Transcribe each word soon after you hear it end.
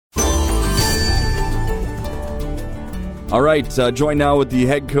All right, joined now with the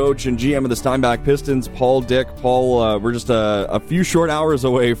head coach and GM of the Steinbach Pistons, Paul Dick. Paul, we're just a few short hours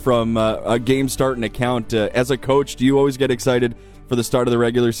away from a game starting to count. As a coach, do you always get excited for the start of the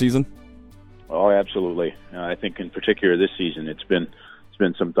regular season? Oh, absolutely. I think in particular this season, it's been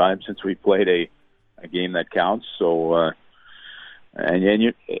some time since we played a game that counts. So,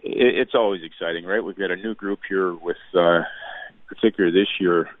 it's always exciting, right? We've got a new group here with, particularly this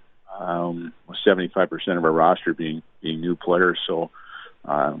year, 75% of our roster being new players. So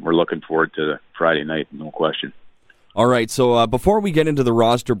we're looking forward to Friday night, no question. All right, so before we get into the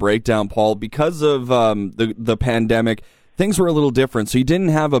roster breakdown, Paul, because of the pandemic, things were a little different. So you didn't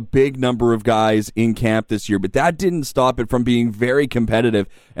have a big number of guys in camp this year, but that didn't stop it from being very competitive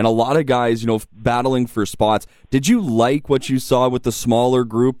and a lot of guys, battling for spots. Did you like what you saw with the smaller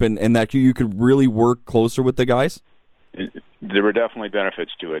group and that you could really work closer with the guys? There were definitely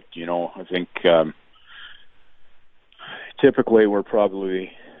benefits to it. I think typically we're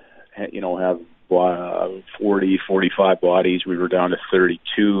probably, have 40, 45 bodies. We were down to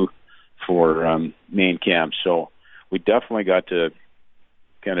 32 for main camp. So we definitely got to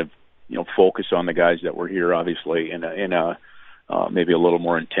kind of, focus on the guys that were here, obviously, in a maybe a little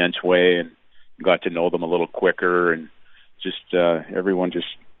more intense way, and got to know them a little quicker, and just everyone just,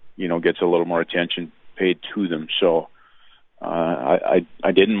 gets a little more attention paid to them. So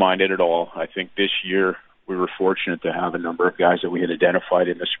I didn't mind it at all. I think this year we were fortunate to have a number of guys that we had identified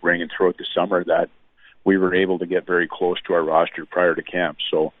in the spring and throughout the summer that we were able to get very close to our roster prior to camp.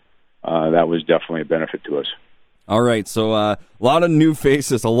 So that was definitely a benefit to us. All right, so a lot of new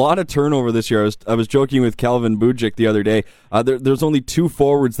faces, a lot of turnover this year. I was joking with Calvin Bujic the other day. There's only two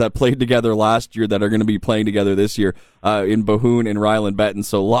forwards that played together last year that are going to be playing together this year in Bahoun and Rylan Betton.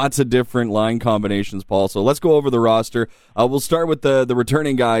 So lots of different line combinations, Paul. So let's go over the roster. We'll start with the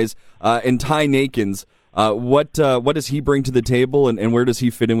returning guys and Ty Nakins. What does he bring to the table, and where does he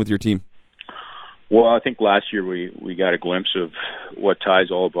fit in with your team? Well, I think last year we got a glimpse of what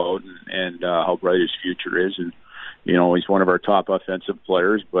Ty's all about and how bright his future is. And he's one of our top offensive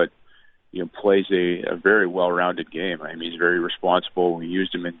players, but plays a very well-rounded game. I mean, he's very responsible. We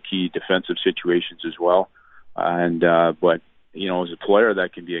used him in key defensive situations as well, and but as a player,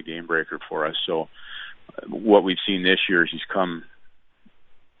 that can be a game breaker for us. So what we've seen this year is he's come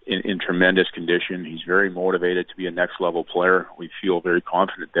in tremendous condition. He's very motivated to be a next level player. We feel very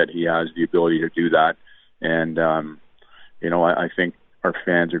confident that he has the ability to do that, and I think our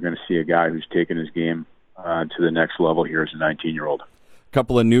fans are going to see a guy who's taken his game to the next level here as a 19-year-old. A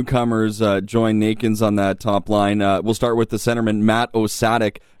couple of newcomers join Nakins on that top line. We'll start with the centerman, Matt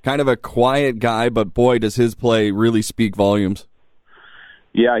Osadik. Kind of a quiet guy, but boy, does his play really speak volumes.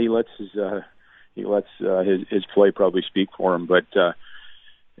 Yeah, he lets his play probably speak for him. But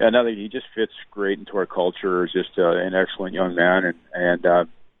another, he just fits great into our culture. He's just an excellent young man, and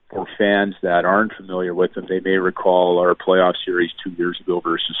for fans that aren't familiar with him, they may recall our playoff series 2 years ago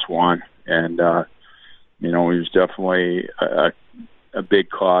versus Swan, and he was definitely a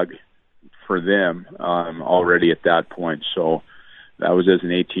big cog for them already at that point. So that was as an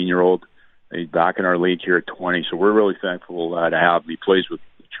 18-year-old. He's back in our league here at 20, so we're really thankful to have him. He plays with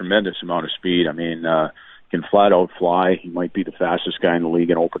a tremendous amount of speed. I mean, can flat out fly. He might be the fastest guy in the league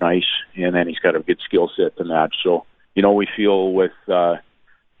in open ice, and then he's got a good skill set to match. So, we feel with Ty,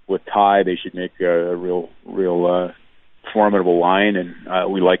 they should make a real formidable line,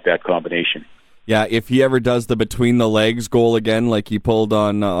 and we like that combination. Yeah, if he ever does the between the legs goal again, like he pulled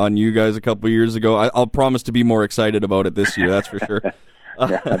on you guys a couple of years ago, I'll promise to be more excited about it this year. That's for sure.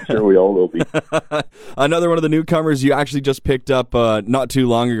 Yeah, I'm sure we all will be. Another one of the newcomers you actually just picked up not too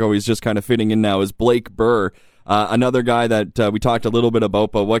long ago, he's just kind of fitting in now, is Blake Burr. Another guy that we talked a little bit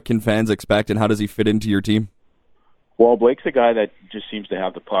about, but what can fans expect and how does he fit into your team? Well, Blake's a guy that just seems to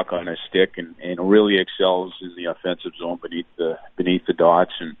have the puck on his stick and really excels in the offensive zone beneath the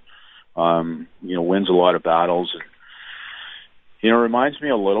dots, and wins a lot of battles. And, reminds me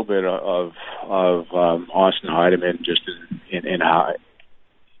a little bit of Austin Heidemann, just in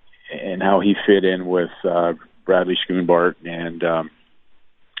how he fit in with Bradley Schoonbart and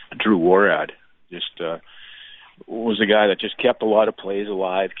Drew Worrad. Just was a guy that just kept a lot of plays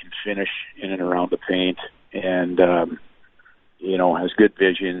alive, can finish in and around the paint, and has good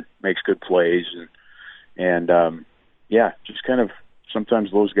vision, makes good plays, and just kind of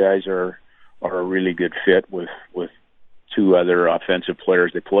sometimes those guys are a really good fit with two other offensive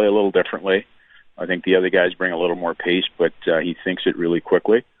players. They play a little differently. I think the other guys bring a little more pace, but he thinks it really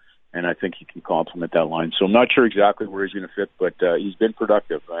quickly, and I think he can complement that line. So I'm not sure exactly where he's going to fit, but he's been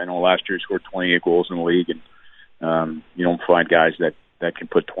productive. I know last year he scored 28 goals in the league, and you don't find guys that can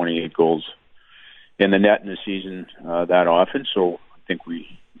put 28 goals in the net in the season that often. So I think he's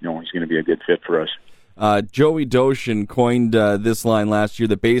going to be a good fit for us. Joey Doshin coined this line last year,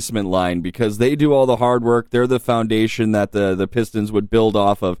 the basement line, because they do all the hard work. They're the foundation that the Pistons would build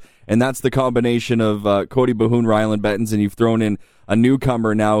off of, and that's the combination of Cody Bahoun, Rylan Bettens, and you've thrown in a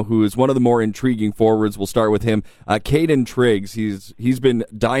newcomer now who is one of the more intriguing forwards. We'll start with him, Caden Triggs. He's been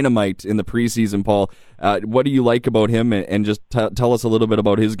dynamite in the preseason, Paul. What do you like about him, and just tell us a little bit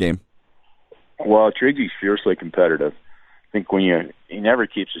about his game? Well, Triggs is fiercely competitive. I think he never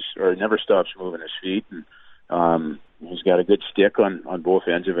never stops moving his feet, and he's got a good stick on both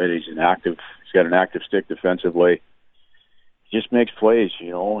ends of it. He's got an active stick defensively. He just makes plays,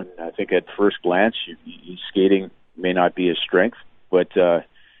 and I think at first glance, his skating may not be his strength, but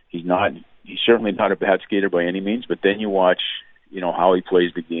he's certainly not a bad skater by any means. But then you watch, how he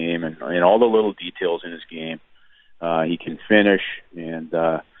plays the game and all the little details in his game. He can finish, and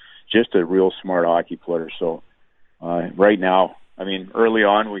just a real smart hockey player. So. Right now, early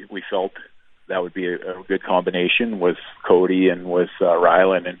on, we felt that would be a good combination with Cody and with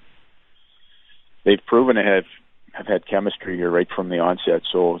Rylan, and they've proven to have had chemistry here right from the onset.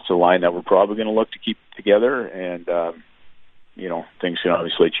 So it's a line that we're probably going to look to keep together, and things can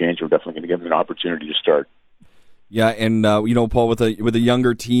obviously change. We're definitely going to give them an opportunity to start. Yeah, and Paul, with a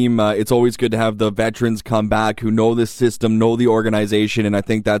younger team, it's always good to have the veterans come back who know the system, know the organization, and I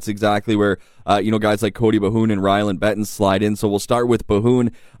think that's exactly where guys like Cody Bahoun and Rylan Bettens slide in. So we'll start with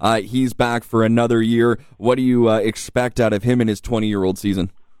Bahoun. He's back for another year. What do you expect out of him in his 20-year-old season?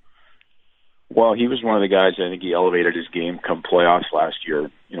 Well, he was one of the guys, I think he elevated his game come playoffs last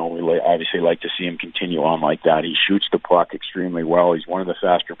year. We obviously like to see him continue on like that. He shoots the puck extremely well. He's one of the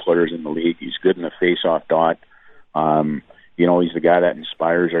faster players in the league. He's good in the face-off dot. He's the guy that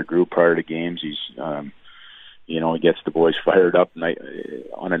inspires our group prior to games. He's, he gets the boys fired up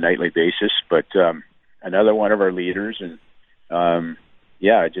on a nightly basis. But another one of our leaders, and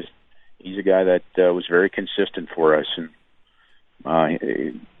he's a guy that was very consistent for us.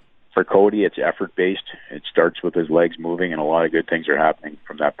 And for Cody, it's effort-based. It starts with his legs moving, and a lot of good things are happening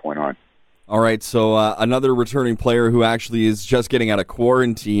from that point on. All right, so another returning player who actually is just getting out of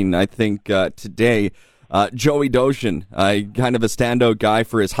quarantine, I think, today. Joey Doshin, kind of a standout guy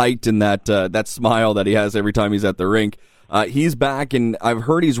for his height and that smile that he has every time he's at the rink. He's back, and I've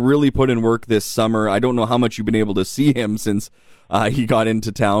heard he's really put in work this summer. I don't know how much you've been able to see him since he got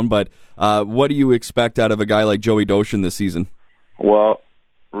into town, but what do you expect out of a guy like Joey Doshin this season? Well,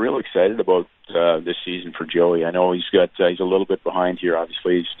 real excited about this season for Joey. I know he's a little bit behind here.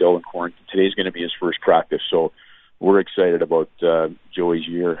 Obviously, he's still in quarantine. Today's going to be his first practice, so we're excited about Joey's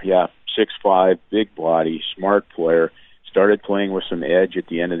year. Yeah. 6'5", big body, smart player. Started playing with some edge at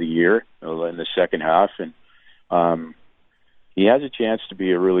the end of the year in the second half, and he has a chance to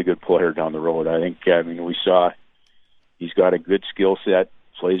be a really good player down the road. We saw he's got a good skill set,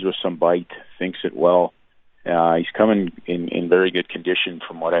 plays with some bite, thinks it well. He's coming in very good condition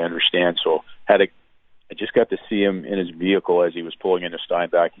from what I understand. So I just got to see him in his vehicle as he was pulling into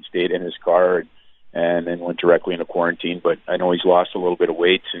Steinbach. He stayed in his car and then went directly into quarantine. But I know he's lost a little bit of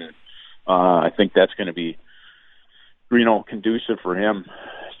weight, and I think that's going to be, conducive for him.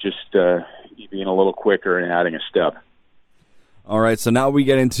 Just being a little quicker and adding a step. All right, so now we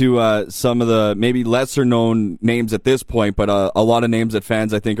get into some of the maybe lesser-known names at this point, but a lot of names that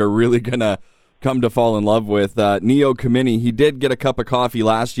fans, I think, are really going to come to fall in love with. Neo Kamini, he did get a cup of coffee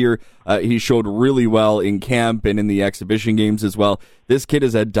last year. He showed really well in camp and in the exhibition games as well. This kid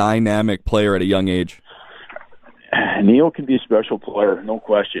is a dynamic player at a young age. Neil can be a special player, no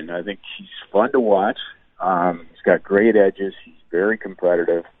question. I think he's fun to watch. He's got great edges. He's very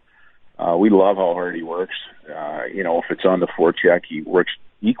competitive. We love how hard he works. If it's on the forecheck, he works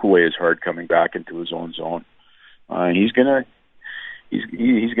equally as hard coming back into his own zone. He's gonna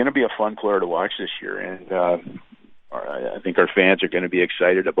be a fun player to watch this year, and I think our fans are going to be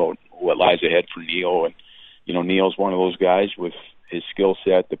excited about what lies ahead for Neil. And Neil's one of those guys with his skill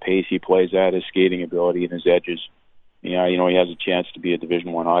set, the pace he plays at, his skating ability, and his edges. He has a chance to be a Division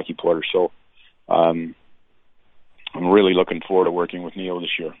I hockey player. So I'm really looking forward to working with Neil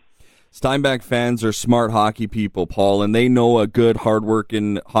this year. Steinbach fans are smart hockey people, Paul, and they know a good,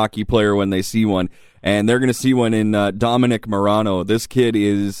 hard-working hockey player when they see one. And they're going to see one in Dominic Morano. This kid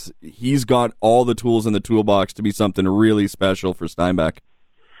he's got all the tools in the toolbox to be something really special for Steinbach.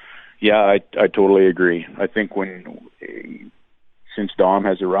 Yeah, I totally agree. I think since Dom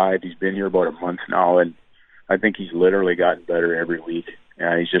has arrived, he's been here about a month now, and I think he's literally gotten better every week.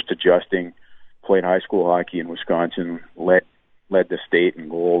 He's just adjusting, played high school hockey in Wisconsin, led the state in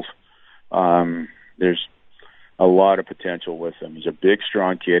goals. There's a lot of potential with him. He's a big,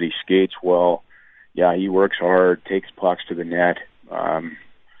 strong kid. He skates well. yeah, he works hard, takes pucks to the net,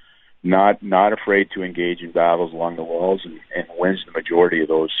 not afraid to engage in battles along the walls, and wins the majority of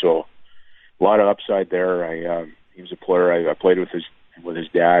those. So a lot of upside there. He was a player I played with his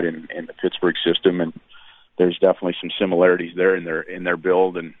dad in the Pittsburgh system, and there's definitely some similarities there in their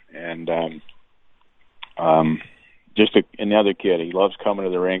build, and just another kid. He loves coming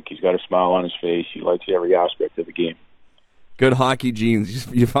to the rink. He's got a smile on his face. He likes every aspect of the game. Good hockey genes.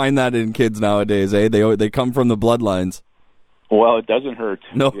 You find that in kids nowadays, eh? They come from the bloodlines. Well, it doesn't hurt.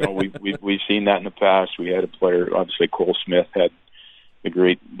 No, we've seen that in the past. We had a player, obviously Cole Smith had the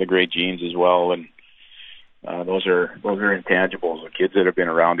great genes as well, and those are intangibles. The kids that have been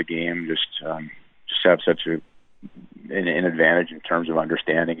around the game just have such an advantage in terms of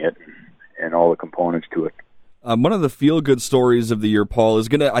understanding it and all the components to it. One of the feel-good stories of the year, Paul, is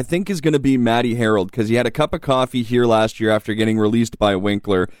going to be Matty Harold, because he had a cup of coffee here last year after getting released by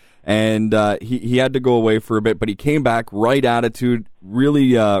Winkler, and he had to go away for a bit, but he came back, right attitude,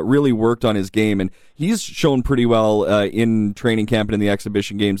 really worked on his game, and he's shown pretty well in training camp and in the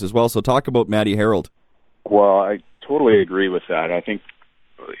exhibition games as well. So talk about Matty Harold. Well, I totally agree with that. I think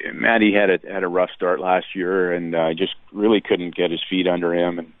Matty had a rough start last year, and just really couldn't get his feet under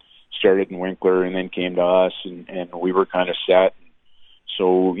him, and started in Winkler and then came to us, and we were kind of set.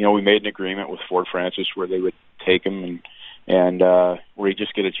 So, we made an agreement with Fort Francis where they would take him and where he'd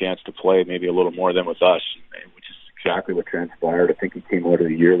just get a chance to play maybe a little more than with us, which is exactly what transpired. I think he came out of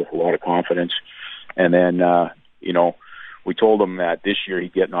the year with a lot of confidence. And then, we told him that this year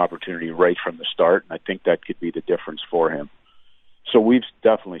he'd get an opportunity right from the start, and I think that could be the difference for him. So we've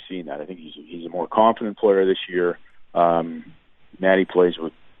definitely seen that. I think he's a more confident player this year. Matty plays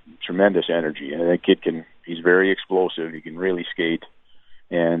with tremendous energy, and that kid he's very explosive. He can really skate,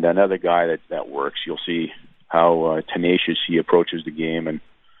 and another guy that works. You'll see how tenacious he approaches the game,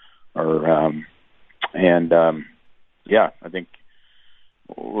 I think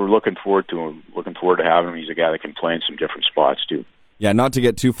we're looking forward to having him. He's a guy that can play in some different spots too. Yeah, not to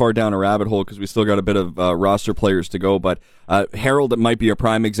get too far down a rabbit hole, because we still got a bit of roster players to go, but Harold might be a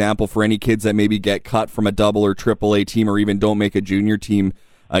prime example for any kids that maybe get cut from a double or triple A team, or even don't make a junior team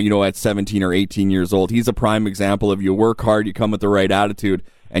at 17 or 18 years old. He's a prime example of you work hard, you come with the right attitude,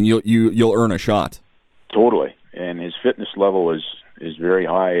 and you'll earn a shot. Totally. And his fitness level is very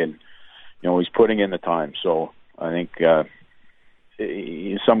high, and he's putting in the time. So I think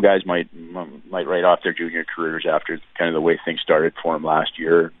some guys might write off their junior careers after kind of the way things started for him last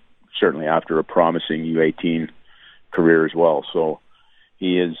year, certainly after a promising U18 career as well. So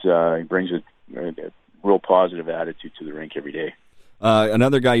he brings a real positive attitude to the rink every day.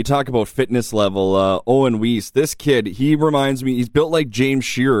 Another guy, you talk about fitness level, Owen Weiss. This kid, he reminds me, he's built like James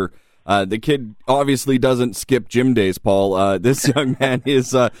Shearer. The kid obviously doesn't skip gym days, Paul. This young man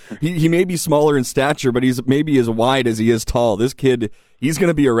is, he may be smaller in stature, but he's maybe as wide as he is tall. This kid, he's going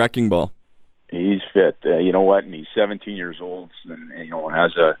to be a wrecking ball. He's fit. You know what? And he's 17 years old, and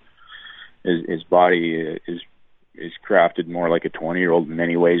has his body is crafted more like a 20-year-old in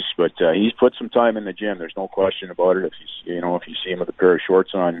many ways, but he's put some time in the gym. There's no question about it. If you see him with a pair of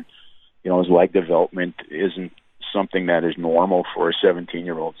shorts on, his leg development isn't something that is normal for a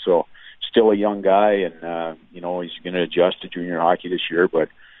 17-year-old. So still a young guy, and he's going to adjust to junior hockey this year, but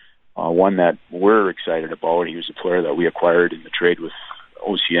one that we're excited about. He was a player that we acquired in the trade with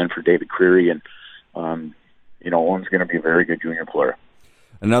OCN for David Creary, and Owen's going to be a very good junior player.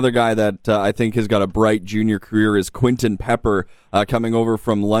 Another guy that I think has got a bright junior career is Quinton Pepper, coming over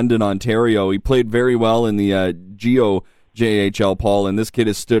from London, Ontario. He played very well in the Geo JHL, Paul, and this kid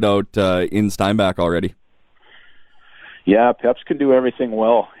has stood out in Steinbach already. Yeah, Peps can do everything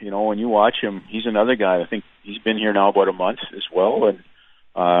well. When you watch him, he's another guy. I think he's been here now about a month as well,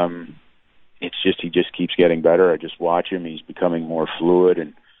 and he just keeps getting better. I just watch him; he's becoming more fluid,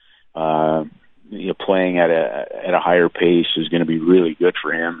 and playing at a higher pace is going to be really good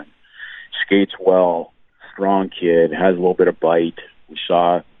for him. And skates well, strong kid, has a little bit of bite. We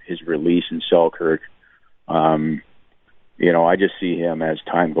saw his release in Selkirk. I just see him as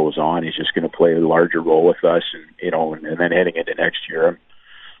time goes on. He's just going to play a larger role with us, and then heading into next year,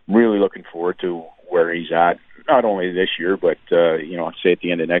 I'm really looking forward to where he's at. Not only this year, but I'd say at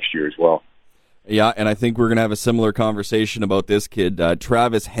the end of next year as well. Yeah, and I think we're going to have a similar conversation about this kid,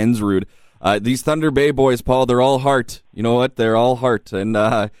 Travis Hensrud. These Thunder Bay boys, Paul, they're all heart. You know what? They're all heart,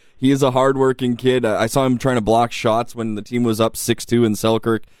 and he is a hardworking kid. I saw him trying to block shots when the team was up 6-2 in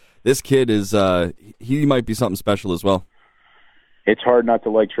Selkirk. This kid is he might be something special as well. It's hard not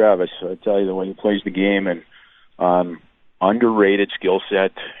to like Travis. I tell you, the way he plays the game, and underrated skill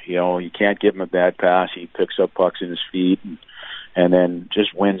set. You can't give him a bad pass. He picks up pucks in his feet, and and then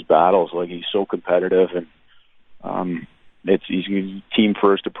just wins battles. Like, he's so competitive, and he's a team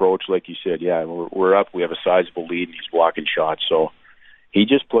first approach, like you said. Yeah, we're up. We have a sizable lead, and he's blocking shots. So he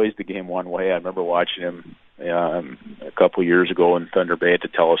just plays the game one way. I remember watching him a couple of years ago in Thunder Bay at the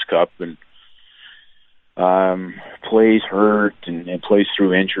TELUS Cup, and plays hurt and plays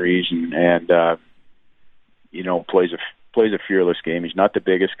through injuries, and plays a fearless game. He's not the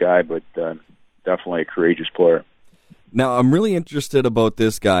biggest guy, but definitely a courageous player. Now, I'm really interested about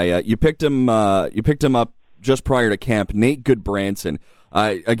this guy. You picked him up just prior to camp, Nate Goodbranson.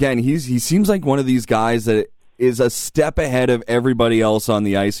 Again, he seems like one of these guys that is a step ahead of everybody else on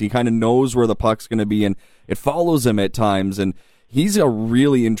the ice. He kind of knows where the puck's going to be, and it follows him at times. And he's a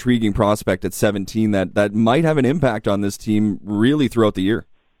really intriguing prospect at 17 that might have an impact on this team really throughout the year.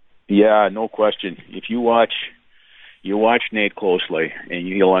 Yeah, no question. If you watch Nate closely, and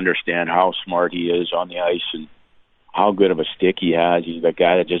you'll understand how smart he is on the ice and how good of a stick he has. He's the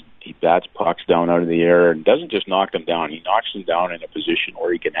guy that he bats pucks down out of the air and doesn't just knock them down. He knocks them down in a position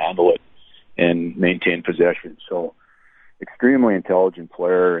where he can handle it and maintain possession. So, extremely intelligent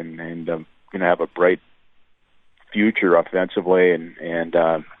player, and going to have a bright future offensively, and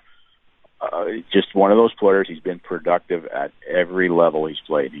just one of those players. He's been productive at every level he's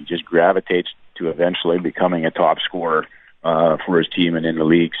played. He just gravitates to eventually becoming a top scorer for his team and in the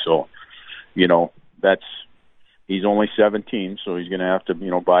league. So, he's only 17, so he's going to have to,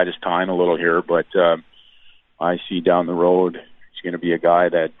 bide his time a little here. But I see down the road he's going to be a guy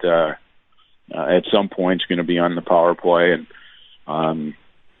that at some point is going to be on the power play, and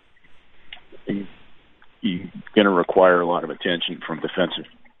he's going to require a lot of attention from defensive,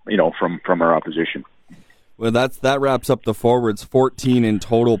 from our opposition. Well, that wraps up the forwards, 14 in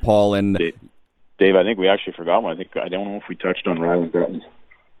total, Paul. And Dave, I think we actually forgot one. I don't know if we touched on Ryland Bretton.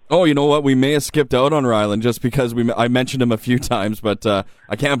 Oh, you know what? We may have skipped out on Ryland just because I mentioned him a few times, but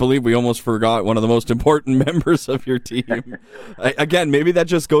I can't believe we almost forgot one of the most important members of your team. Again, maybe that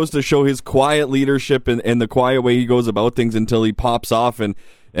just goes to show his quiet leadership and the quiet way he goes about things until he pops off and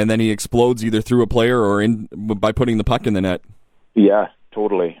then he explodes either through a player or by putting the puck in the net. Yeah,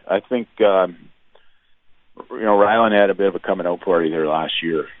 totally. I think Ryland had a bit of a coming out party there last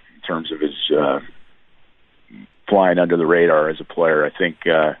year in terms of his flying under the radar as a player. I think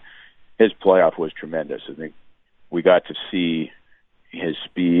his playoff was tremendous. I think we got to see his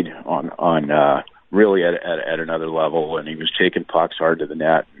speed on really at another level, and he was taking pucks hard to the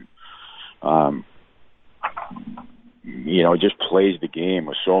net. Just plays the game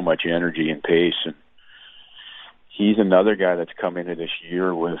with so much energy and pace. And he's another guy that's come into this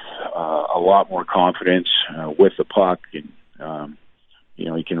year with a lot more confidence with the puck, and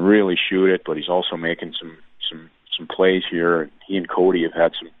he can really shoot it, but he's also making some plays here. He and Cody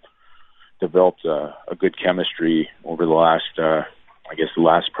have developed a good chemistry over the last,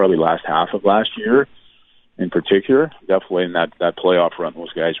 probably last half of last year in particular. Definitely in that playoff run,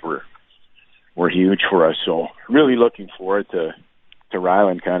 those guys were huge for us. So really looking forward to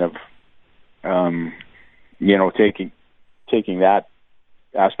Ryland kind of, taking that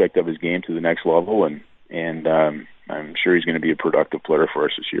aspect of his game to the next level, and I'm sure he's going to be a productive player for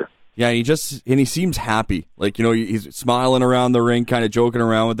us this year. Yeah, and he seems happy. Like, he's smiling around the rink, kind of joking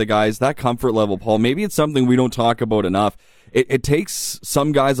around with the guys. That comfort level, Paul, maybe it's something we don't talk about enough. It takes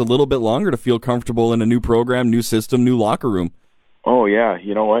some guys a little bit longer to feel comfortable in a new program, new system, new locker room. Oh yeah,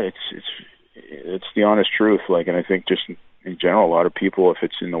 you know what? It's the honest truth. Like, and I think just in general, a lot of people, if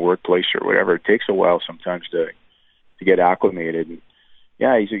it's in the workplace or whatever, it takes a while sometimes to get acclimated. And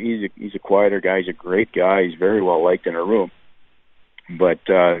yeah, he's a quieter guy. He's a great guy. He's very well liked in a room. But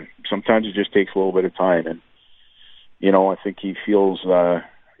sometimes it just takes a little bit of time, and I think he feels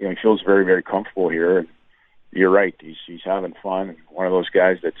very, very comfortable here. And you're right; he's having fun. And one of those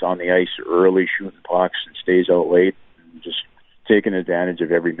guys that's on the ice early, shooting pucks, and stays out late, and just taking advantage of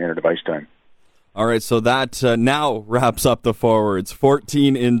every minute of ice time. All right, so that now wraps up the forwards,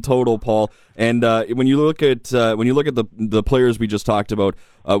 14 in total, Paul. And when you look at the players we just talked about,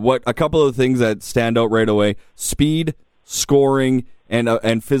 what a couple of things that stand out right away: speed, scoring, and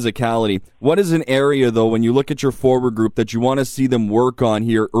physicality. What is an area, though, when you look at your forward group that you want to see them work on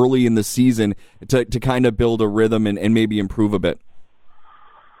here early in the season to kind of build a rhythm and maybe improve a bit?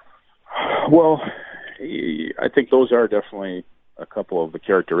 Well, I think those are definitely a couple of the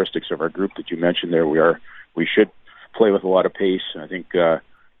characteristics of our group that you mentioned there. We should play with a lot of pace. I think,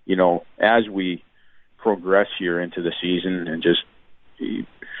 as we progress here into the season and just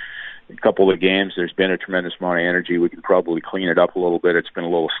a couple of games, there's been a tremendous amount of energy. We can probably clean it up a little bit. It's been a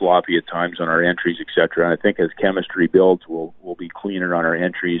little sloppy at times on our entries, etc. And I think as chemistry builds, we'll be cleaner on our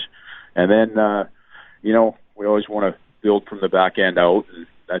entries. And then, we always want to build from the back end out, and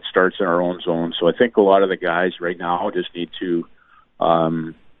that starts in our own zone. So I think a lot of the guys right now just need to,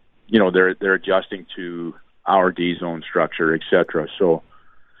 they're adjusting to our D zone structure, etc. So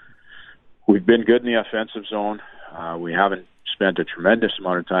we've been good in the offensive zone. We haven't spent a tremendous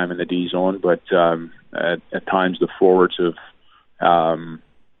amount of time in the D zone, but at times the forwards have,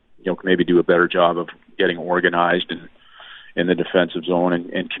 maybe do a better job of getting organized in the defensive zone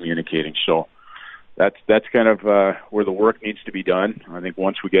and communicating. So that's kind of where the work needs to be done. I think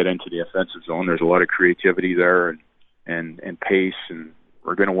once we get into the offensive zone, there's a lot of creativity there and pace, and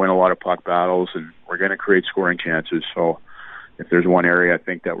we're going to win a lot of puck battles, and we're going to create scoring chances. So if there's one area I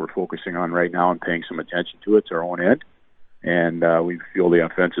think that we're focusing on right now and paying some attention to, it's our own end. And we feel the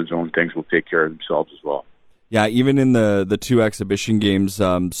offensive zone things will take care of themselves as well. Yeah, even in the two exhibition games,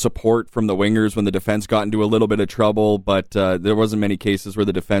 support from the wingers when the defense got into a little bit of trouble, but there wasn't many cases where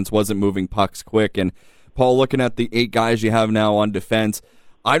the defense wasn't moving pucks quick. And Paul, looking at the 8 guys you have now on defense,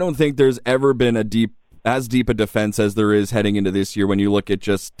 I don't think there's ever been as deep a defense as there is heading into this year when you look at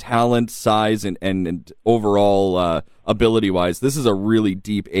just talent, size, and overall ability-wise. This is a really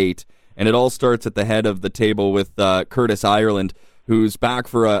deep 8, and it all starts at the head of the table with Curtis Ireland, who's back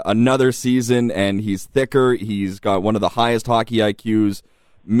for another season, and he's thicker. He's got one of the highest hockey IQs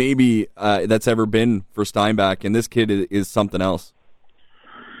maybe that's ever been for Steinbach, and this kid is something else.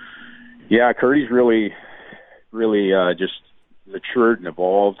 Yeah, Curdy's really just matured and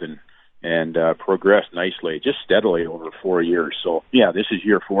evolved and progressed nicely, just steadily over 4 years. So, yeah, this is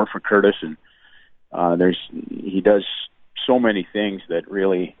year 4 for Curtis, and he does so many things that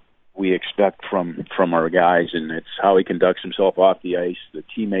really we expect from our guys, and it's how he conducts himself off the ice, the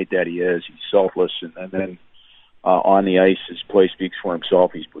teammate that he is. He's selfless, and then on the ice, his play speaks for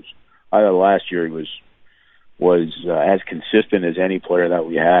himself. Last year he was as consistent as any player that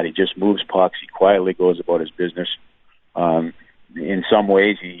we had. He just moves pucks. He quietly goes about his business. In some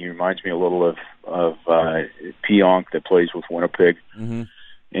ways, he reminds me a little of Pionk that plays with Winnipeg,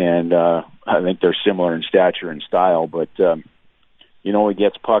 and I think they're similar in stature and style, but he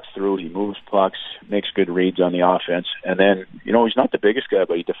gets pucks through, he moves pucks, makes good reads on the offense, and then, he's not the biggest guy,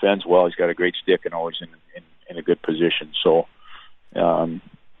 but he defends well. He's got a great stick and always in a good position. So, he's going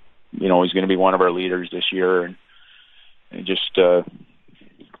to be one of our leaders this year, and just, he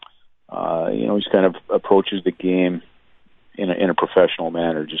kind of approaches the game in a professional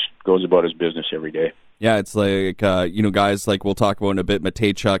manner, just goes about his business every day. Yeah, it's like, guys like we'll talk about in a bit,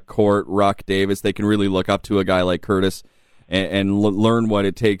 Mateychuk, Court, Ruck, Davis, they can really look up to a guy like Curtis and learn what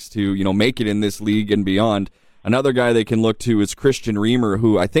it takes to, make it in this league and beyond. Another guy they can look to is Christian Reamer,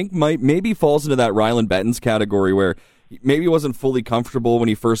 who I think maybe falls into that Rylan Bettens category where maybe he wasn't fully comfortable when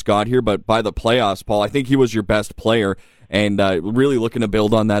he first got here, but by the playoffs, Paul, I think he was your best player, and really looking to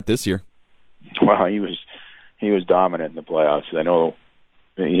build on that this year. Well, he was dominant in the playoffs. I know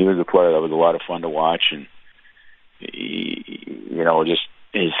he was a player that was a lot of fun to watch, and just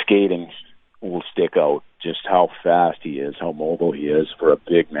his skating will stick out. Just how fast he is, how mobile he is for a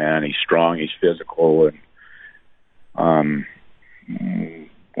big man. He's strong, he's physical, and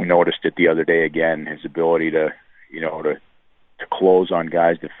we noticed it the other day again. His ability to close on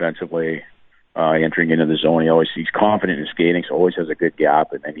guys defensively, entering into the zone. He's confident in his skating, so always has a good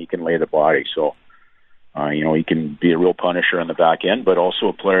gap, and then he can lay the body. So. He can be a real punisher on the back end, but also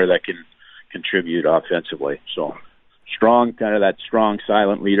a player that can contribute offensively. So strong, kind of that strong,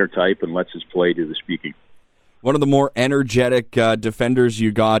 silent leader type, and lets his play do the speaking. One of the more energetic defenders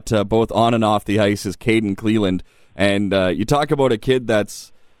you got both on and off the ice is Caden Cleland. And you talk about a kid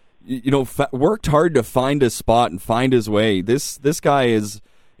that's worked hard to find his spot and find his way. This guy is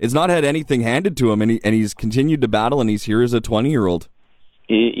not had anything handed to him, and he's continued to battle, and he's here as a 20-year-old.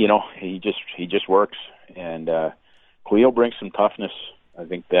 He just works. And Cleo brings some toughness. I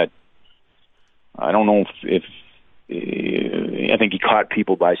think that I don't know if I think he caught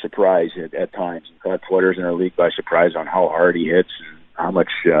people by surprise at times. He caught players in our league by surprise on how hard he hits and how much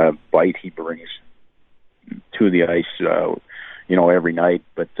bite he brings to the ice, every night.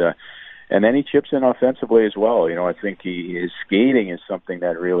 But and then he chips in offensively as well. I think his skating is something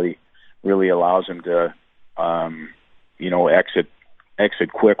that really, really allows him to,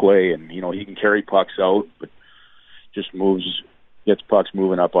 exit quickly, and he can carry pucks out, but just gets pucks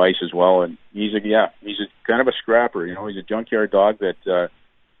moving up ice as well. And he's a kind of a scrapper. He's a junkyard dog that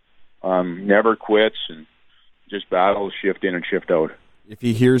never quits and just battles, shift in and shift out. If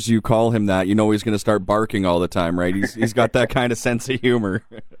he hears you call him that, he's going to start barking all the time, right? He's got that kind of sense of humor.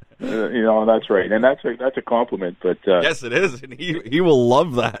 That's right, and that's a compliment. But yes, it is, and he will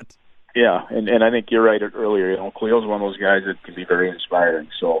love that. Yeah, and I think you're right earlier. Cleo's one of those guys that can be very inspiring.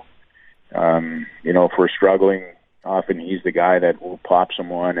 So, if we're struggling often he's the guy that will pop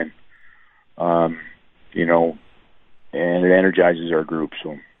someone, and and it energizes our group.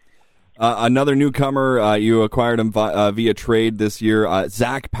 So. Another newcomer, you acquired him via trade this year,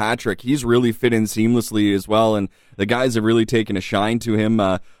 Zach Patrick. He's really fit in seamlessly as well, and the guys have really taken a shine to him.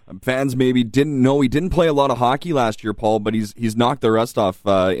 Fans maybe didn't know he didn't play a lot of hockey last year, Paul, but he's knocked the rust off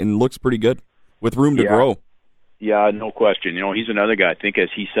and looks pretty good with room to grow. Yeah, no question. He's another guy. I think as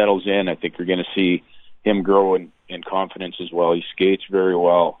he settles in, I think you're going to see him grow in confidence as well. He skates very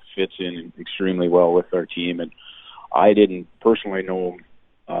well, fits in extremely well with our team, and I didn't personally know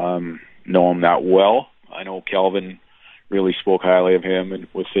him that well. I know Kelvin really spoke highly of him, and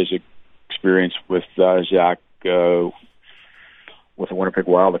with his experience with Zach with the Winnipeg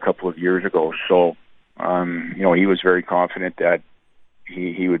Wild a couple of years ago. So, he was very confident that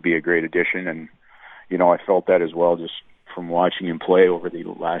he would be a great addition, and I felt that as well just from watching him play over the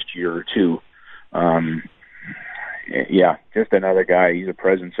last year or two. Just another guy. He's a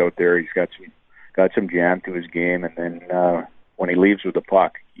presence out there. He's got some jam to his game, and then when he leaves with the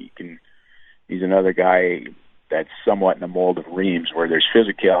puck, he's another guy that's somewhat in the mold of Reams, where there's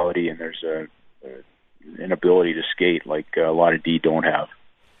physicality and there's an ability to skate like a lot of D don't have.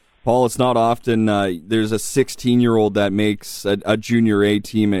 Paul, it's not often there's a 16-year-old that makes a junior A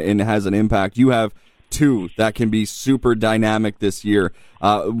team and has an impact. You have two that can be super dynamic this year.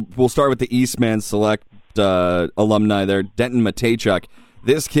 We'll start with the Eastman Select alumni there, Denton Matejchuk.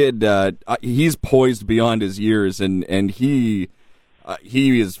 This kid, he's poised beyond his years, and he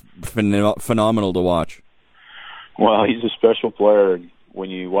is phenomenal to watch. Well, he's a special player. When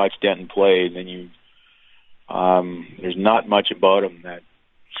you watch Denton play, then there's not much about him that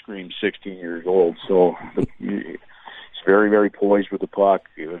screams 16 years old. So he's very, very poised with the puck,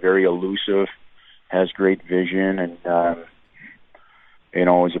 very elusive, has great vision, and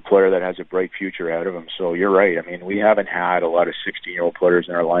is a player that has a bright future ahead of him. So you're right. I mean, we haven't had a lot of 16-year-old players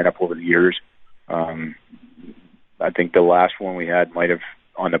in our lineup over the years. I think the last one we had might have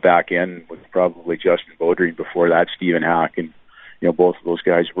on the back end was probably Justin Baudry. Before that, Stephen Hack, and both of those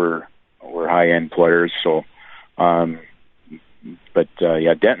guys were high-end players. So, Denton's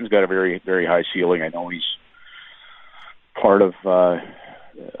got a very, very high ceiling. I know he's part of the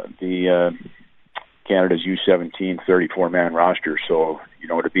Canada's U17 34-man roster. So,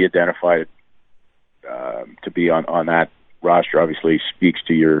 to be identified to be on that roster obviously speaks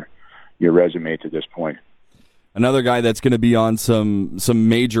to your resume to this point. Another guy that's going to be on some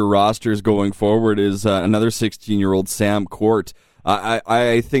major rosters going forward is another 16-year-old Sam Court.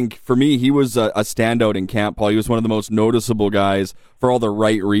 I think for me he was a standout in camp, Paul. He was one of the most noticeable guys for all the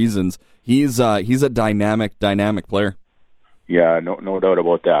right reasons. He's a dynamic player. Yeah, no doubt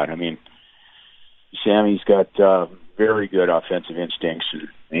about that. I mean, Sammy's got very good offensive instincts,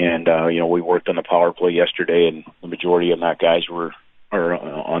 and we worked on the power play yesterday, and the majority of that guys were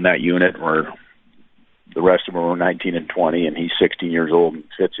on that unit, or the rest of them were 19 and 20, and he's 16 years old and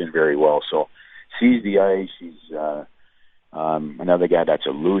fits in very well. So sees the ice. He's another guy that's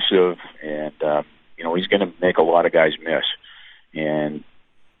elusive, and he's going to make a lot of guys miss, and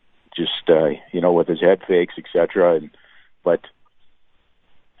just with his head fakes, etc. But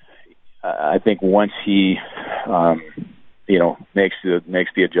I think once he makes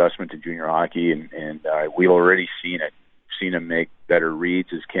the adjustment to junior hockey, and we've already seen him make better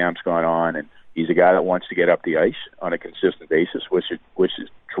reads as camp's gone on, and he's a guy that wants to get up the ice on a consistent basis, which is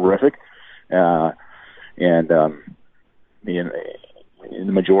terrific. In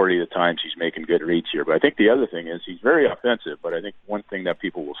the majority of the times he's making good reads here. But I think the other thing is he's very offensive, but I think one thing that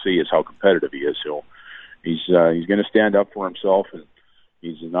people will see is how competitive he is. So he's going to stand up for himself, and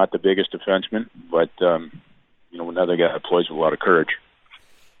he's not the biggest defenseman, but another guy that plays with a lot of courage.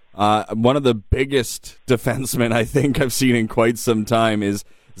 One of the biggest defensemen I think I've seen in quite some time is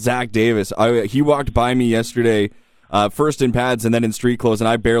Zach Davis. He walked by me yesterday, first in pads and then in street clothes, and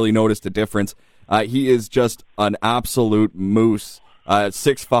I barely noticed a difference. He is just an absolute moose.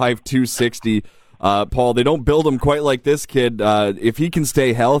 6'5", 260. Paul, they don't build him quite like this kid. If he can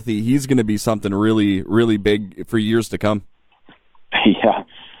stay healthy, he's going to be something really, really big for years to come. Yeah.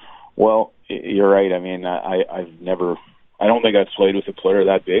 Well, you're right. I mean, I don't think I've played with a player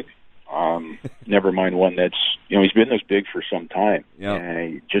that big. Never mind one that's, he's been this big for some time. Yeah.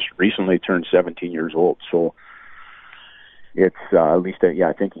 And he just recently turned 17 years old. So it's, at least,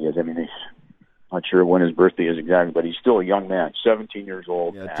 I think he is. I mean, he's not sure when his birthday is exactly, but he's still a young man, 17 years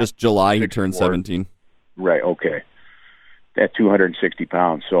old. Yeah, just July he turned 17. Right, okay. At 260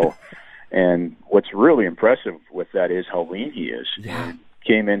 pounds. So, and what's really impressive with that is how lean he is. Yeah.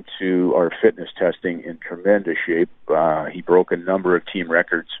 Came into our fitness testing in tremendous shape. He broke a number of team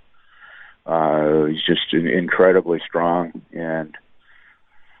records He's just incredibly strong, and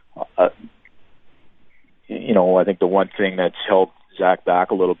I think the one thing that's held Zach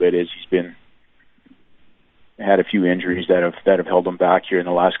back a little bit is he's had a few injuries that have held him back here in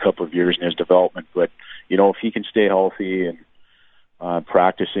the last couple of years in his development. But if he can stay healthy and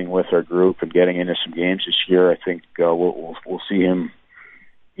practicing with our group and getting into some games this year, I think we'll see him,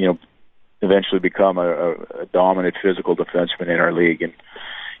 eventually become a dominant physical defenseman in our league. And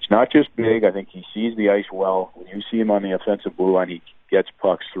he's not just big. I think he sees the ice well. When you see him on the offensive blue line, he gets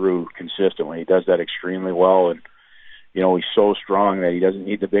pucks through consistently. He does that extremely well. And, he's so strong that he doesn't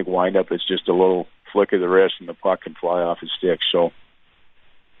need the big windup. It's just a little flick of the wrist and the puck can fly off his stick. So,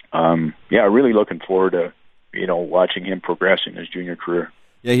 really looking forward to, watching him progress in his junior career.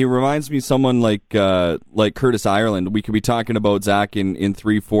 Yeah, he reminds me of someone like Curtis Ireland. We could be talking about Zach in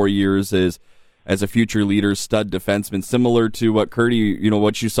 3-4 years as a future leader, stud defenseman, similar to what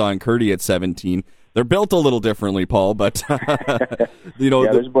what you saw in Curdy at 17. They're built a little differently, Paul, but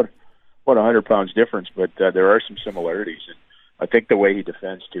there's about 100 pounds difference, but there are some similarities. And I think the way he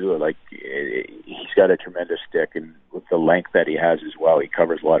defends too, he's got a tremendous stick, and with the length that he has as well, he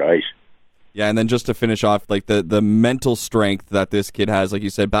covers a lot of ice. Yeah, and then just to finish off, the mental strength that this kid has, like you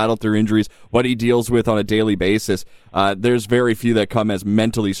said, battled through injuries, what he deals with on a daily basis, there's very few that come as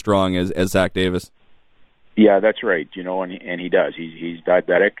mentally strong as Zach Davis. Yeah, that's right. And he does. He's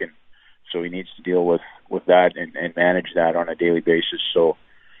diabetic, and so he needs to deal with that and manage that on a daily basis. So,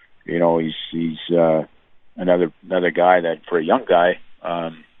 he's another guy that, for a young guy,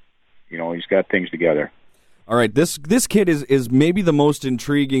 he's got things together. All right, this kid is maybe the most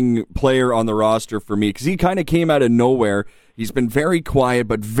intriguing player on the roster for me because he kind of came out of nowhere. He's been very quiet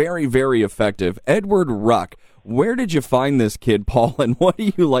but very, very effective. Edward Ruck, where did you find this kid, Paul, and what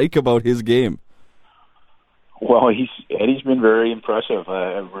do you like about his game? Well, Eddie's been very impressive.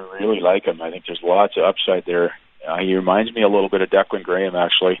 I really like him. I think there's lots of upside there. He reminds me a little bit of Declan Graham,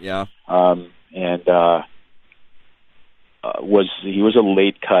 actually. Yeah. He was a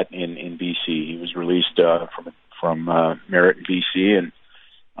late cut in BC. He was released from Merritt in BC, and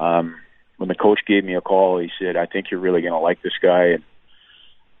when the coach gave me a call, he said, "I think you're really going to like this guy."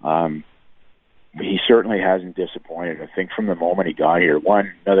 And he certainly hasn't disappointed. I think from the moment he got here,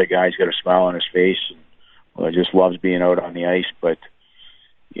 another guy's got a smile on his face, and just loves being out on the ice. But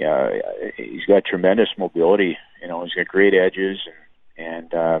yeah, he's got tremendous mobility. He's got great edges,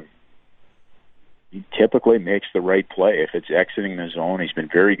 and he typically makes the right play. If it's exiting the zone, he's been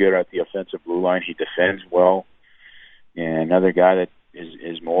very good at the offensive blue line. He defends well. And another guy that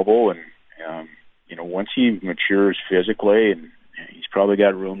is mobile. And, once he matures physically, and he's probably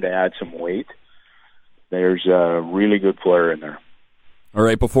got room to add some weight, there's a really good player in there. All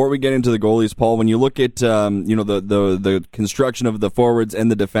right, before we get into the goalies, Paul, when you look at the construction of the forwards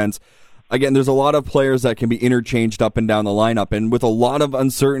and the defense, again, there's a lot of players that can be interchanged up and down the lineup, and with a lot of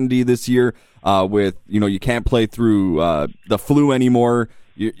uncertainty this year, you can't play through the flu anymore.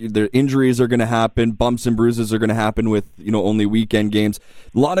 The injuries are going to happen, bumps and bruises are going to happen with only weekend games.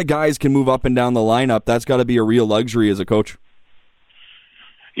 A lot of guys can move up and down the lineup. That's got to be a real luxury as a coach.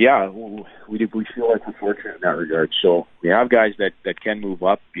 Yeah, we feel like we're fortunate in that regard. So we have guys that can move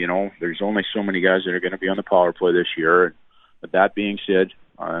up. There's only so many guys that are going to be on the power play this year. But that being said,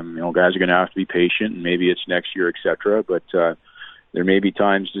 guys are going to have to be patient, and maybe it's next year, etc. But there may be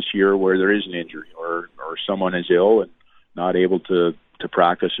times this year where there is an injury or someone is ill and not able to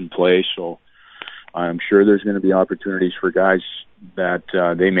practice and play. So I'm sure there's going to be opportunities for guys that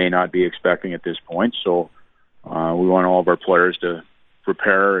they may not be expecting at this point. So we want all of our players to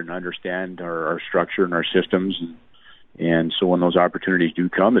prepare and understand our structure and our systems, and so when those opportunities do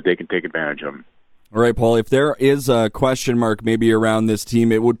come, that they can take advantage of them. All right, Paul, if there is a question mark maybe around this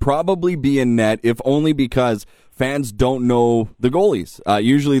team, it would probably be in net, if only because fans don't know the goalies.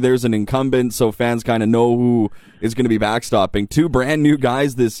 Usually there's an incumbent, so fans kind of know who is going to be backstopping. 2 brand new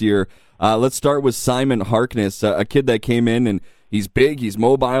guys this year. Let's start with Simon Harkness, a kid that came in, and he's big, he's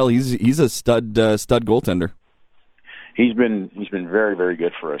mobile, he's a stud goaltender. He's been very, very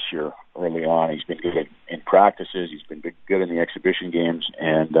good for us here early on. He's been good in practices. He's been good in the exhibition games,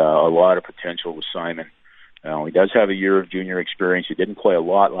 and a lot of potential with Simon. He does have a year of junior experience. He didn't play a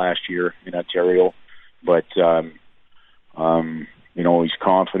lot last year in Ontario, but he's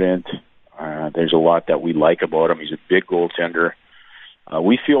confident. There's a lot that we like about him. He's a big goaltender.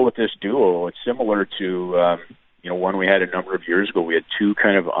 We feel with this duo, it's similar to one we had a number of years ago. We had 2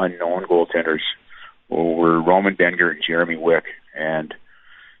 kind of unknown goaltenders. Were Roman Benger and Jeremy Wick, and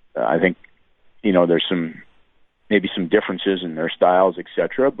I think there's some differences in their styles,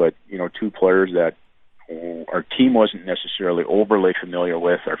 etc. But 2 players that our team wasn't necessarily overly familiar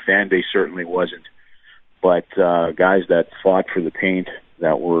with. Our fan base certainly wasn't. But guys that fought for the paint,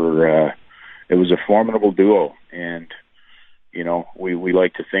 that were it was a formidable duo. And, you know, we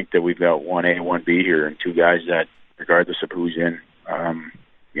like to think that we've got 1A, 1B here, and two guys that, regardless of who's in, are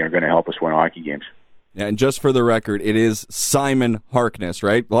going to help us win hockey games. Yeah, and just for the record, it is Simon Harkness,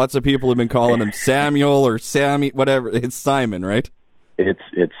 right? Lots of people have been calling him Samuel or Sammy, whatever. It's Simon, right?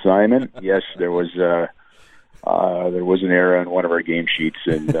 It's Simon. Yes, there was an error in one of our game sheets,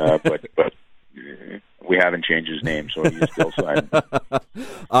 and but we haven't changed his name, so he's still Simon.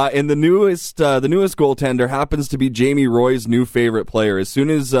 And the newest goaltender happens to be Jamie Roy's new favorite player. As soon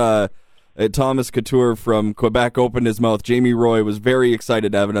as Thomas Couture from Quebec opened his mouth, Jamie Roy was very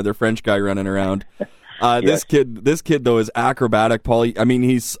excited to have another French guy running around. Yes. This kid though is acrobatic, Paul. I mean,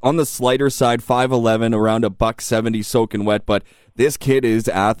 he's on the slighter side, 5'11", around $170, soaking wet, but this kid is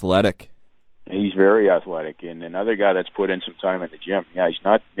athletic. He's very athletic, and another guy that's put in some time in the gym. Yeah, he's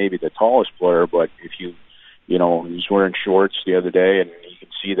not maybe the tallest player, but if you know, he was wearing shorts the other day, and you can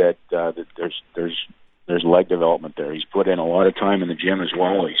see that that there's leg development there. He's put in a lot of time in the gym as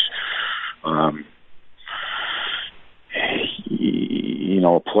well. He's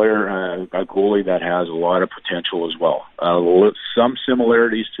a player, a goalie that has a lot of potential as well. Some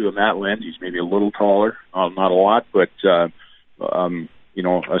similarities to a Matt Lind. He's maybe a little taller, not a lot, but a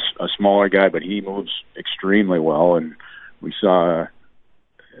smaller guy, but he moves extremely well, and we saw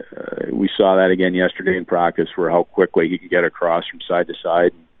that again yesterday in practice, where how quickly he can get across from side to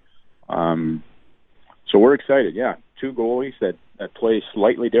side. So we're excited. Yeah, two goalies that play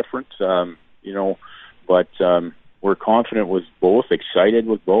slightly different, but we're confident with both, excited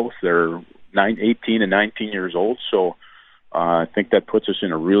with both. They're 18 and 19 years old, so I think that puts us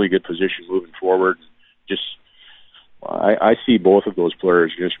in a really good position moving forward. I see both of those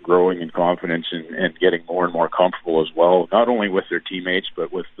players just growing in confidence and getting more and more comfortable as well, not only with their teammates,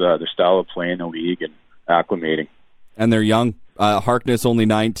 but with the style of play in the league and acclimating. And they're young. Harkness only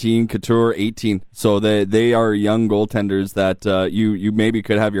 19, Couture 18. So they are young goaltenders that you maybe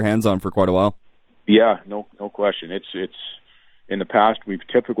could have your hands on for quite a while. Yeah, no question. It's in the past we've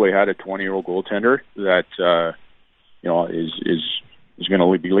typically had a 20-year-old goaltender that is going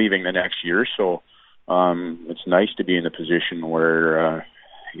to be leaving the next year. So it's nice to be in the position where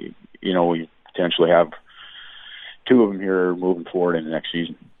we potentially have two of them here moving forward in the next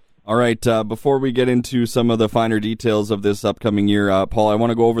season. All right, before we get into some of the finer details of this upcoming year, Paul, I want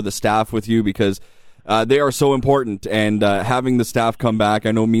to go over the staff with you because they are so important, and having the staff come back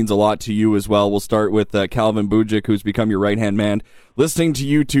I know means a lot to you as well. We'll start with Calvin Bujic, who's become your right-hand man. Listening to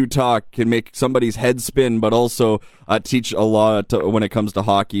you two talk can make somebody's head spin, but also teach a lot when it comes to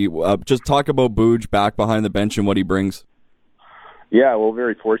hockey. Just talk about Buj back behind the bench and what he brings. Yeah, well,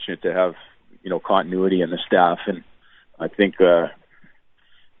 very fortunate to have continuity in the staff, and I think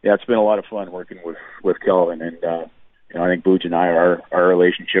it's been a lot of fun working with Calvin, and I think Buj and our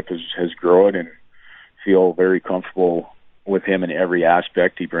relationship has grown, and feel very comfortable with him in every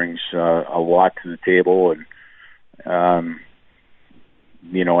aspect. He brings a lot to the table, and I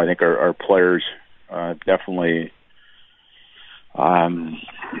think our players definitely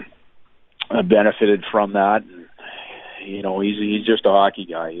benefited from that. And, he's just a hockey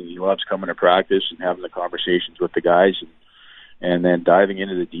guy. He loves coming to practice and having the conversations with the guys, and then diving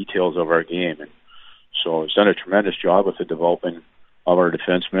into the details of our game. And so he's done a tremendous job with the development of our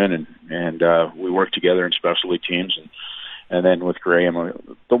defensemen, and we work together in specialty teams, and then with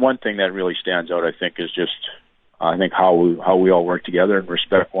Graham. The one thing that really stands out, I think, is just how we all work together and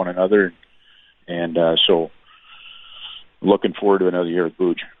respect one another, and so looking forward to another year with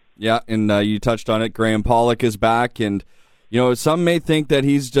Buj. Yeah, and you touched on it. Graham Pollock is back, and some may think that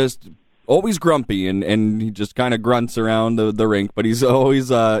he's just always grumpy and he just kind of grunts around the rink, but he's always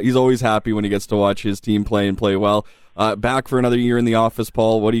happy when he gets to watch his team play and play well. Back for another year in the office,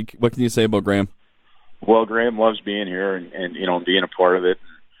 Paul. What can you say about Graham? Well, Graham loves being here and being a part of it.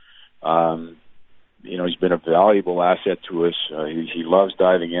 He's been a valuable asset to us. He loves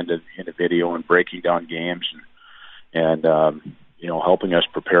diving into video and breaking down games and helping us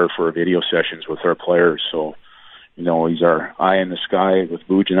prepare for video sessions with our players. So, he's our eye in the sky with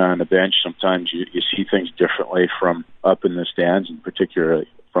Buj and I on the bench. Sometimes you see things differently from up in the stands, and particularly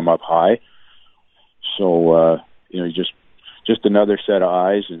from up high. So, he's just another set of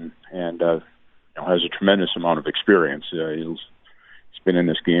eyes, and has a tremendous amount of experience. He's been in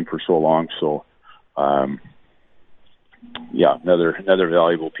this game for so long. So, another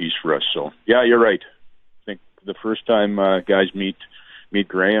valuable piece for us. So, yeah, you're right. I think the first time guys meet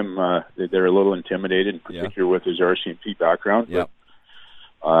Graham, they're a little intimidated, in particular with his RCMP background. Yeah.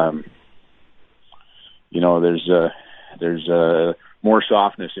 But, there's more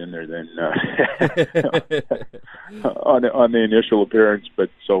softness in there than on the initial appearance. But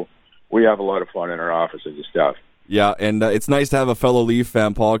so we have a lot of fun in our office as a staff. Yeah, and it's nice to have a fellow Leaf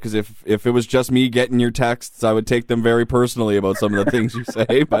fan, Paul, because if it was just me getting your texts, I would take them very personally about some of the things you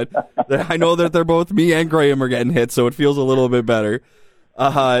say. But I know that they're both, me and Graham are getting hit, so it feels a little bit better.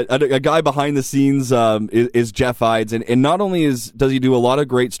 A guy behind the scenes is Jeff Ides, and not only does he do a lot of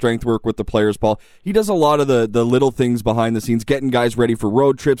great strength work with the players, Paul, he does a lot of the little things behind the scenes, getting guys ready for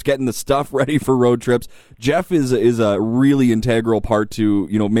road trips, getting the stuff ready for road trips. Jeff is a really integral part to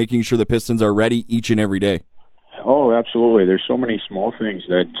making sure the Pistons are ready each and every day. Oh, absolutely. There's so many small things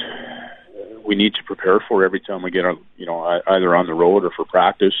that we need to prepare for every time we get either on the road or for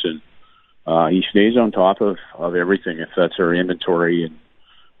practice, and he stays on top of everything. If that's our inventory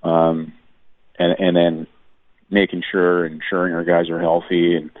and then ensuring our guys are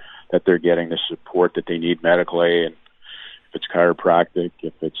healthy and that they're getting the support that they need medically, and if it's chiropractic,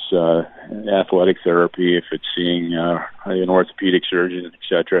 if it's athletic therapy, if it's seeing an orthopedic surgeon,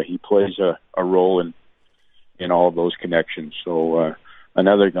 etc. He plays a role in all of those connections. So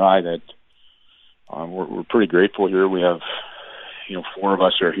another guy that we're pretty grateful here. We have 4 of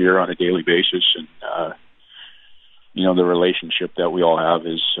us are here on a daily basis, and the relationship that we all have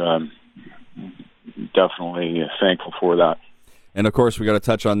is definitely thankful for that. And of course, we got to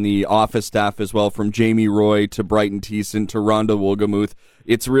touch on the office staff as well, from Jamie Roy to Brighton Thiessen to Rhonda Wolgemuth.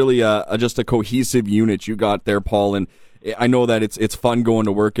 It's really just a cohesive unit you got there, Paul. And I know that it's fun going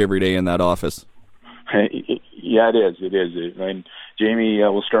to work every day in that office. Yeah, it is. It is. And Jamie,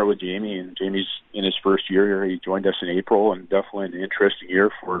 we'll start with Jamie. And Jamie's in his first year here. He joined us in April, and definitely an interesting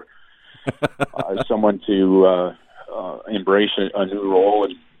year for someone to embrace a new role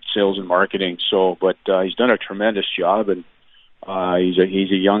in sales and marketing. So, but he's done a tremendous job, and he's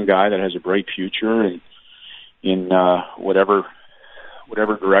a young guy that has a bright future, and in whatever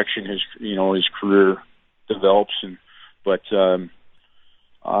direction his career develops.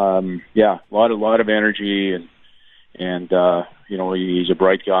 Yeah, a lot of energy, and he's a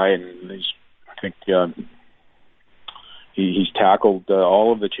bright guy, and I think he's tackled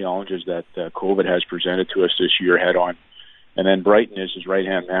all of the challenges that COVID has presented to us this year head on. And then Brighton is his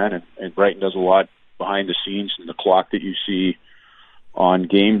right-hand man, and Brighton does a lot behind the scenes, and the clock that you see on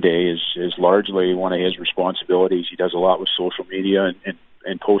game day is largely one of his responsibilities. He does a lot with social media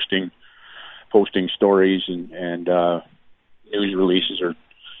and posting stories, and news releases are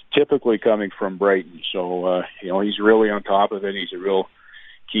typically coming from Brighton. So, he's really on top of it. He's a real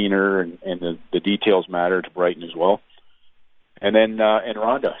keener, and the details matter to Brighton as well. And then, and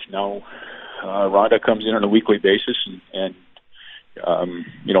Rhonda. Now, Rhonda comes in on a weekly basis and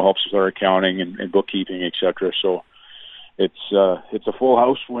helps with our accounting and bookkeeping, etc. So it's a full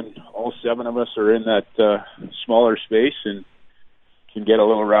house when all 7 of us are in that smaller space, and can get a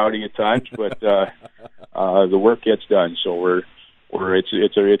little rowdy at times, but the work gets done. So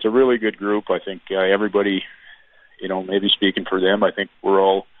it's a really good group. I think everybody, maybe speaking for them, I think we're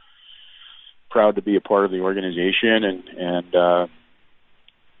all proud to be a part of the organization, and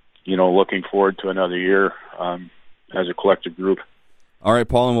looking forward to another year as a collective group. All right,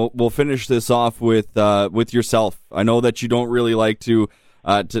 Paul, and we'll finish this off with yourself. I know that you don't really like to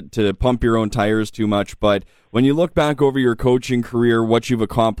pump your own tires too much, but when you look back over your coaching career, what you've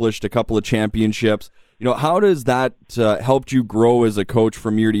accomplished, a couple of championships, how does that help you grow as a coach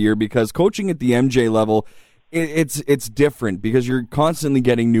from year to year? Because coaching at the MJ level, it's different because you're constantly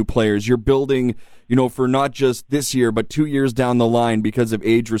getting new players. You're building, for not just this year, but 2 years down the line because of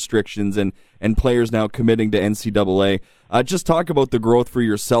age restrictions and players now committing to NCAA. Just talk about the growth for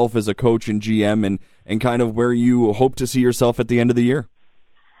yourself as a coach and GM, and kind of where you hope to see yourself at the end of the year.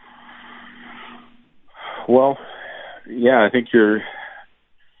 Well, yeah, I think you're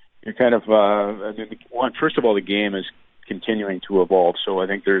kind of, first of all, the game is continuing to evolve. So I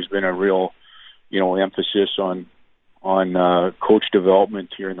think there's been a real, emphasis on coach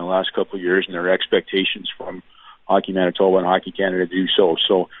development here in the last couple of years, and their expectations from Hockey Manitoba and Hockey Canada to do so.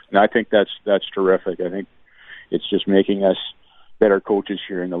 So, and I think that's terrific. I think it's just making us better coaches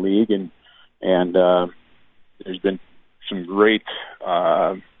here in the league, and there's been some great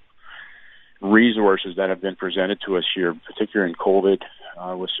resources that have been presented to us here, particularly in COVID,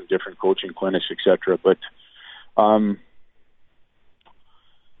 with some different coaching clinics, etc. But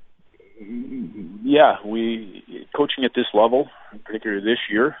we coaching at this level, particularly this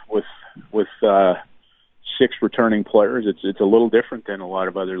year, with 6 returning players, it's a little different than a lot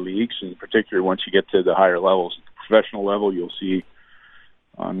of other leagues, and particularly once you get to the higher levels. At the professional level, you'll see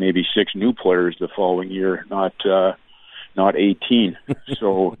maybe 6 new players the following year, not 18.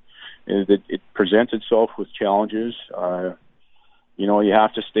 So it presents itself with challenges. You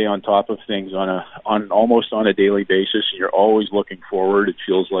have to stay on top of things almost on a daily basis. You're always looking forward. It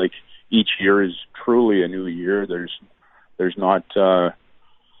feels like each year is truly a new year. There's not, there's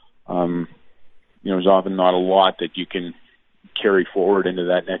often not a lot that you can carry forward into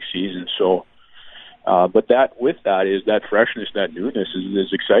that next season. So, but with that is that freshness, that newness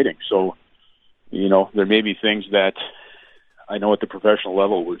is exciting. So, there may be things that I know at the professional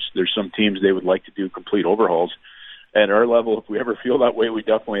level, which there's some teams they would like to do complete overhauls. At our level, if we ever feel that way, we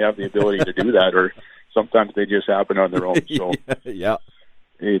definitely have the ability to do that, or sometimes they just happen on their own. So yeah,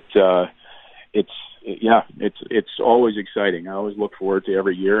 it's always exciting. I always look forward to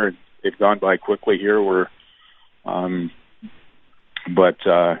every year, and they've gone by quickly here. But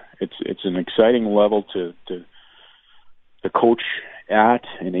it's an exciting level to coach at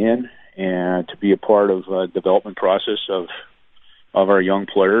and in, and to be a part of a development process of our young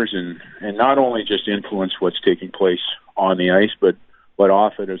players, and not only just influence what's taking place on the ice, but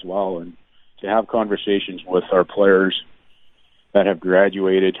off it as well, and to have conversations with our players that have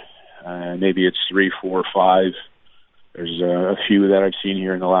graduated. Maybe it's 3, 4, 5. There's a few that I've seen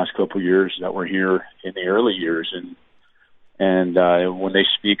here in the last couple of years that were here in the early years, and when they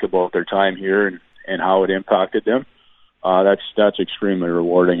speak about their time here and how it impacted them, that's extremely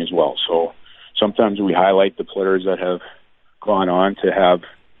rewarding as well. So sometimes we highlight the players that have gone on to have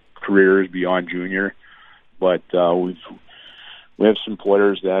careers beyond junior, but we have some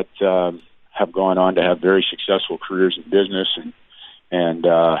players that have gone on to have very successful careers in business and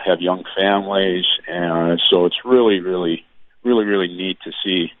have young families, and so it's really, really, really, really neat to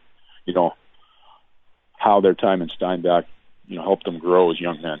see, how their time in Steinbach, helped them grow as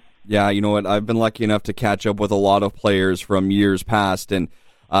young men. Yeah, you know what? I've been lucky enough to catch up with a lot of players from years past, and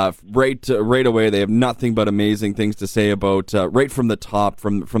right away, they have nothing but amazing things to say about right from the top,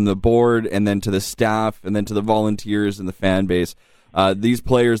 from the board, and then to the staff, and then to the volunteers and the fan base. These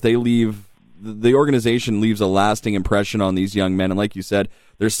players, the organization leaves a lasting impression on these young men. And like you said,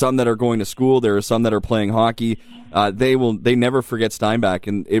 there's some that are going to school, there are some that are playing hockey. They never forget Steinbach,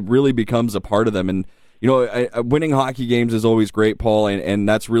 and it really becomes a part of them. And winning hockey games is always great, Paul, and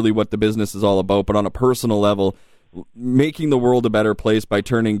that's really what the business is all about. But on a personal level, making the world a better place by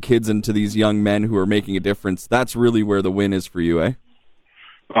turning kids into these young men who are making a difference, that's really where the win is for you, eh?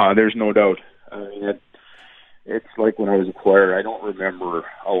 There's no doubt. I mean, it's like when I was a player, I don't remember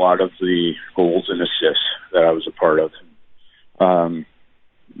a lot of the goals and assists that I was a part of.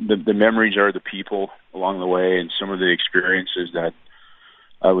 The memories are the people along the way, and some of the experiences that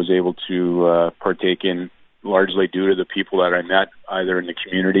I was able to partake in, largely due to the people that I met, either in the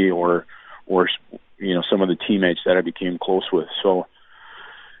community or some of the teammates that I became close with. So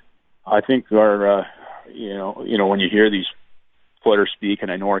I think our, when you hear these players speak,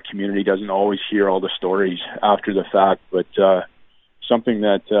 and I know our community doesn't always hear all the stories after the fact, but something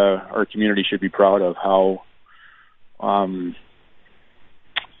that our community should be proud of, how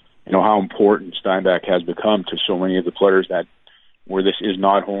important Steinbach has become to so many of the players where this is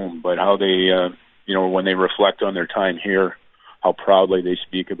not home, but how they, when they reflect on their time here, how proudly they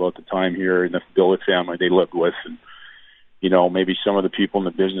speak about the time here and the billet family they lived with, and maybe some of the people in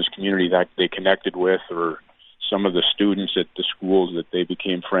the business community that they connected with, or some of the students at the schools that they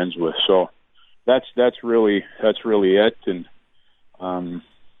became friends with. So that's really it. And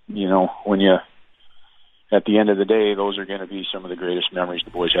when you, at the end of the day, those are going to be some of the greatest memories the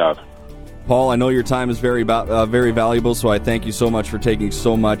boys have. Paul, I know your time is very valuable, so I thank you so much for taking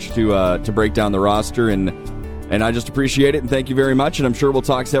so much to break down the roster, and I just appreciate it, and thank you very much, and I'm sure we'll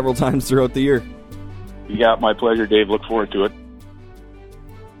talk several times throughout the year. Yeah, my pleasure, Dave. Look forward to it.